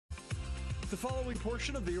The following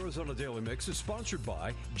portion of the Arizona Daily Mix is sponsored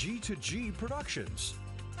by G2G Productions.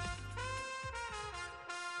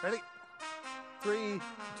 Ready? 3,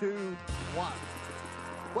 2, 1.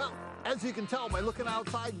 Well, as you can tell by looking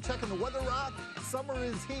outside and checking the weather rock, summer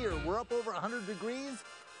is here. We're up over 100 degrees.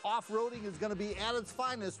 Off-roading is going to be at its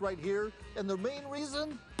finest right here. And the main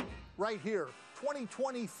reason, right here,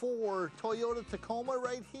 2024 Toyota Tacoma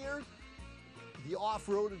right here. The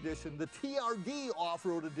off-road edition, the TRD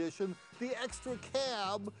off-road edition, the extra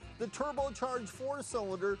cab, the turbocharged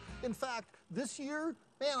 4-cylinder. In fact, this year,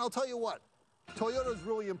 man, I'll tell you what, Toyota's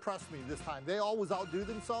really impressed me this time. They always outdo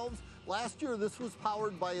themselves. Last year, this was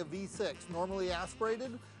powered by a V6, normally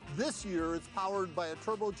aspirated. This year, it's powered by a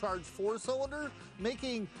turbocharged 4-cylinder,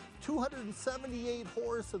 making 278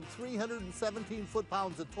 horse and 317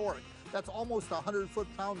 foot-pounds of torque. That's almost 100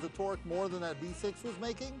 foot-pounds of torque more than that V6 was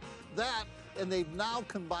making. That, and they've now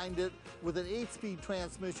combined it with an 8-speed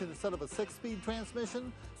transmission instead of a 6-speed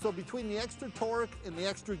transmission. So between the extra torque and the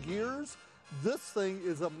extra gears, this thing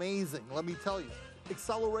is amazing, let me tell you.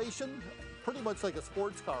 Acceleration, pretty much like a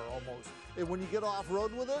sports car almost. And when you get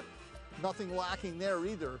off-road with it, nothing lacking there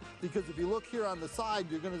either. Because if you look here on the side,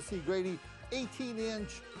 you're gonna see Grady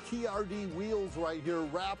 18-inch TRD wheels right here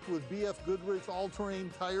wrapped with BF Goodrich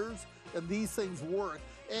all-terrain tires, and these things work.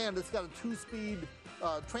 And it's got a 2-speed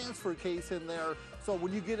transfer case in there, so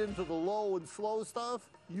when you get into the low and slow stuff,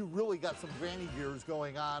 you really got some granny gears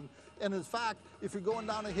going on. And in fact, if you're going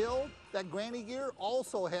down a hill, that granny gear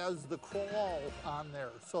also has the crawl on there.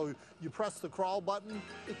 So you press the crawl button,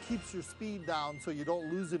 it keeps your speed down so you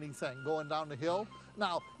don't lose anything going down the hill.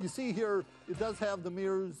 Now, you see here, it does have the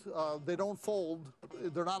mirrors, they don't fold,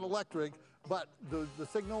 they're not electric, but the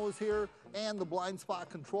signal is here and the blind spot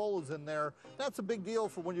control is in there. That's a big deal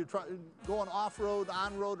for when you're going off-road,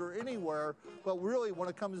 on-road, or anywhere, but really when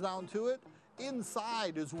it comes down to it,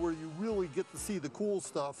 inside is where you really get to see the cool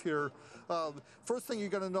stuff here. First thing you're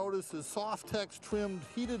going to notice is Softex trimmed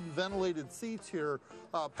heated and ventilated seats here,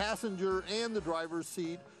 passenger and the driver's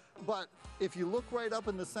seat. But if you look right up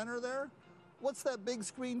in the center there, what's that big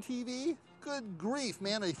screen TV? Good grief,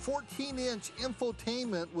 man, a 14-inch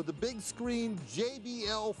infotainment with a big screen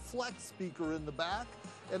JBL flex speaker in the back.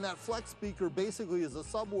 And that flex speaker basically is a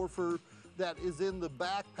subwoofer that is in the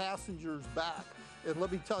back passenger's back. And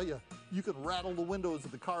let me tell you, you can rattle the windows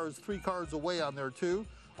of the cars 3 cars away on there too.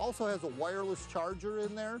 Also has a wireless charger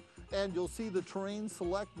in there, and you'll see the terrain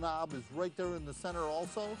select knob is right there in the center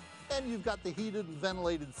also. And you've got the heated and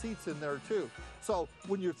ventilated seats in there too. So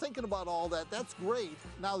when you're thinking about all that, that's great.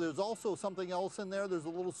 Now there's also something else in there. There's a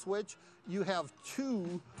little switch. You have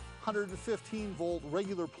 2 115-volt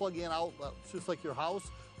regular plug-in outlets, just like your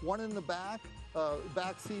house. One in the back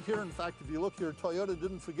seat here. In fact, if you look here, Toyota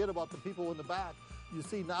didn't forget about the people in the back. You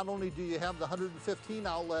see, not only do you have the 115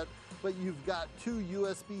 outlet, but you've got 2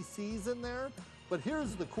 USB-Cs in there. But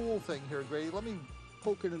here's the cool thing here, Grady. Let me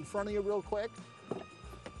poke it in front of you real quick,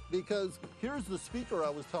 because here's the speaker I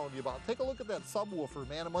was telling you about. Take a look at that subwoofer,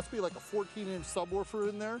 man. It must be like a 14-inch subwoofer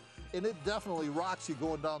in there, and it definitely rocks you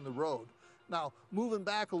going down the road. Now, moving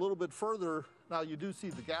back a little bit further, now you do see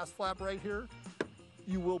the gas flap right here.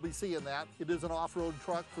 You will be seeing that. It is an off-road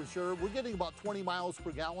truck for sure. We're getting about 20 miles per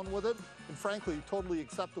gallon with it, and frankly, totally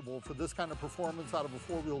acceptable for this kind of performance out of a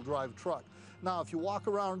 4-wheel drive truck. Now, if you walk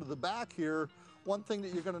around to the back here, one thing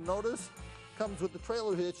that you're gonna notice comes with the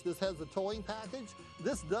trailer hitch. This has a towing package.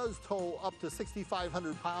 This does tow up to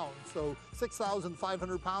 6,500 pounds, so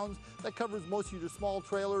 6,500 pounds. That covers most of your small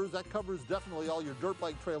trailers. That covers definitely all your dirt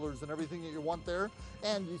bike trailers and everything that you want there.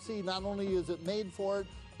 And you see, not only is it made for it,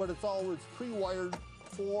 but it's pre-wired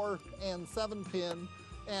 4 and 7 pin,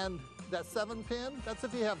 and that 7 pin, that's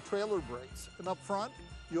if you have trailer brakes. And up front,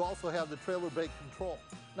 you also have the trailer brake control.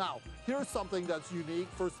 Now, here's something that's unique,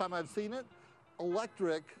 first time I've seen it,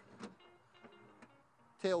 electric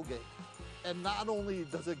tailgate. And not only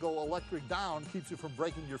does it go electric down, keeps you from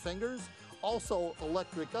breaking your fingers, also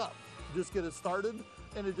electric up. You just get it started,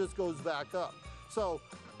 and it just goes back up. So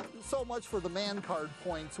much for the man card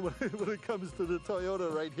points when it comes to the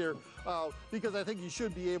Toyota right here, because I think you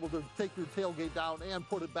should be able to take your tailgate down and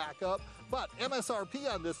put it back up. But MSRP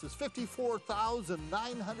on this is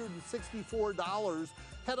 $54,964.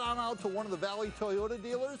 Head on out to one of the Valley Toyota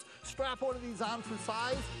dealers, strap one of these on for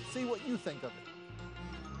size, see what you think of it.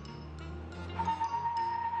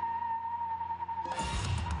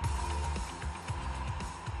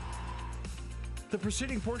 The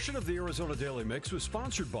preceding portion of the Arizona Daily Mix was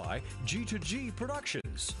sponsored by G2G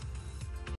Productions.